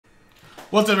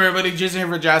What's up, everybody? Jason here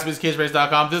for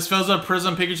jaspyscasebreaks.com. This fills up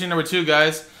Prism Pikachu number 2,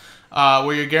 guys,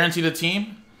 where you're guaranteed a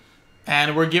team.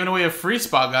 And we're giving away a free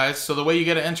spot, guys. So the way you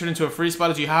get entered into a free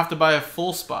spot is you have to buy a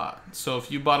full spot. So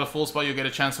if you bought a full spot, you'll get a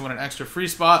chance to win an extra free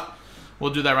spot.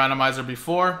 We'll do that randomizer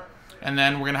before. And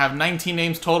then we're going to have 19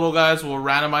 names total, guys. We'll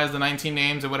randomize the 19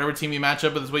 names, and whatever team you match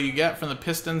up with is what you get, from the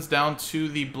Pistons down to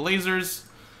the Blazers,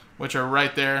 which are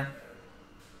right there.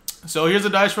 So here's the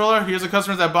dice roller. Here's the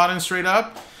customers that bought in straight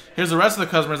up. Here's the rest of the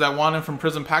customers that want in from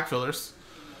Prism pack fillers.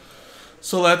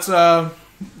 So let's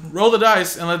roll the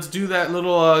dice and let's do that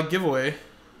little giveaway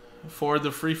for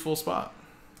the free full spot.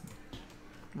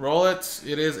 Roll it.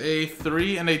 It is a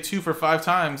 3 and a 2 for 5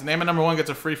 times. Name it number 1 gets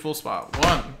a free full spot.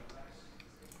 1,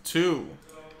 2,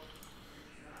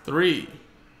 3,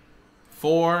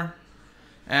 4,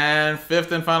 and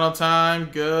 5th and final time.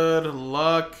 Good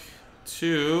luck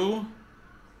to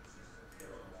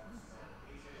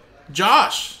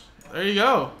Josh. There you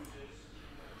go.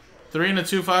 3 and a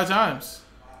 2 5 times.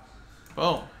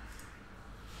 Boom.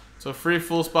 So free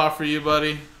full spot for you,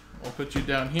 buddy. We'll put you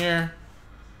down here,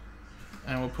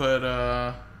 and we'll put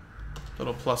a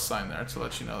little plus sign there to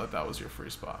let you know that that was your free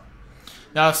spot.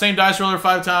 Now, same dice roller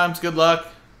 5 times. Good luck.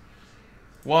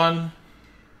 1,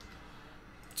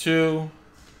 2,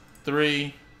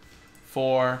 3,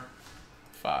 4,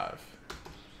 5.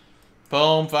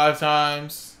 Boom, 5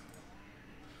 times.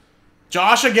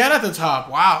 Josh again at the top.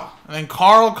 Wow. And then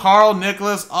Carl,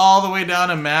 Nicholas, all the way down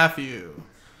to Matthew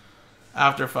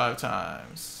after 5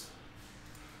 times.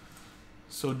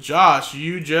 So Josh,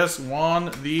 you just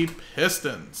won the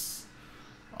Pistons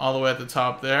all the way at the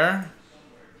top there.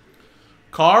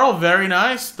 Carl, very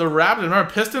nice. The Raptors. Remember,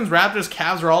 Pistons, Raptors,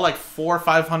 Cavs are all like $400 or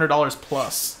 $500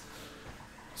 plus.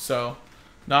 So,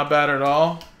 not bad at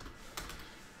all.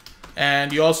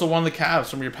 And you also won the Cavs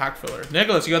from your pack filler.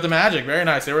 Nicholas, you got the Magic. Very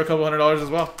nice. They were a couple $100 as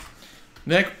well.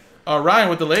 Ryan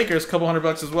with the Lakers, couple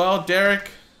 $100 as well.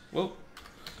 Derek, whoa,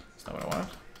 that's not what I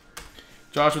wanted.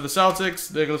 Josh with the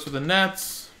Celtics. Nicholas with the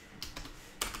Nets.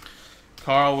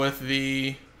 Carl with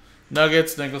the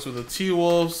Nuggets. Nicholas with the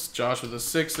T-Wolves. Josh with the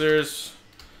Sixers.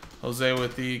 Jose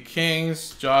with the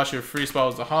Kings. Josh, your free spot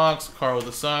was the Hawks. Carl with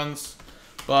the Suns.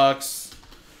 Bucks.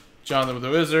 Jonathan with the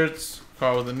Wizards.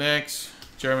 Carl with the Knicks.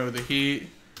 Jeremy with the Heat.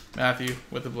 Matthew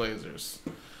with the Blazers.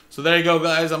 So there you go,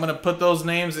 guys. I'm going to put those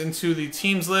names into the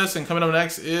teams list. And coming up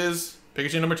next is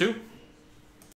Pikachu number 2.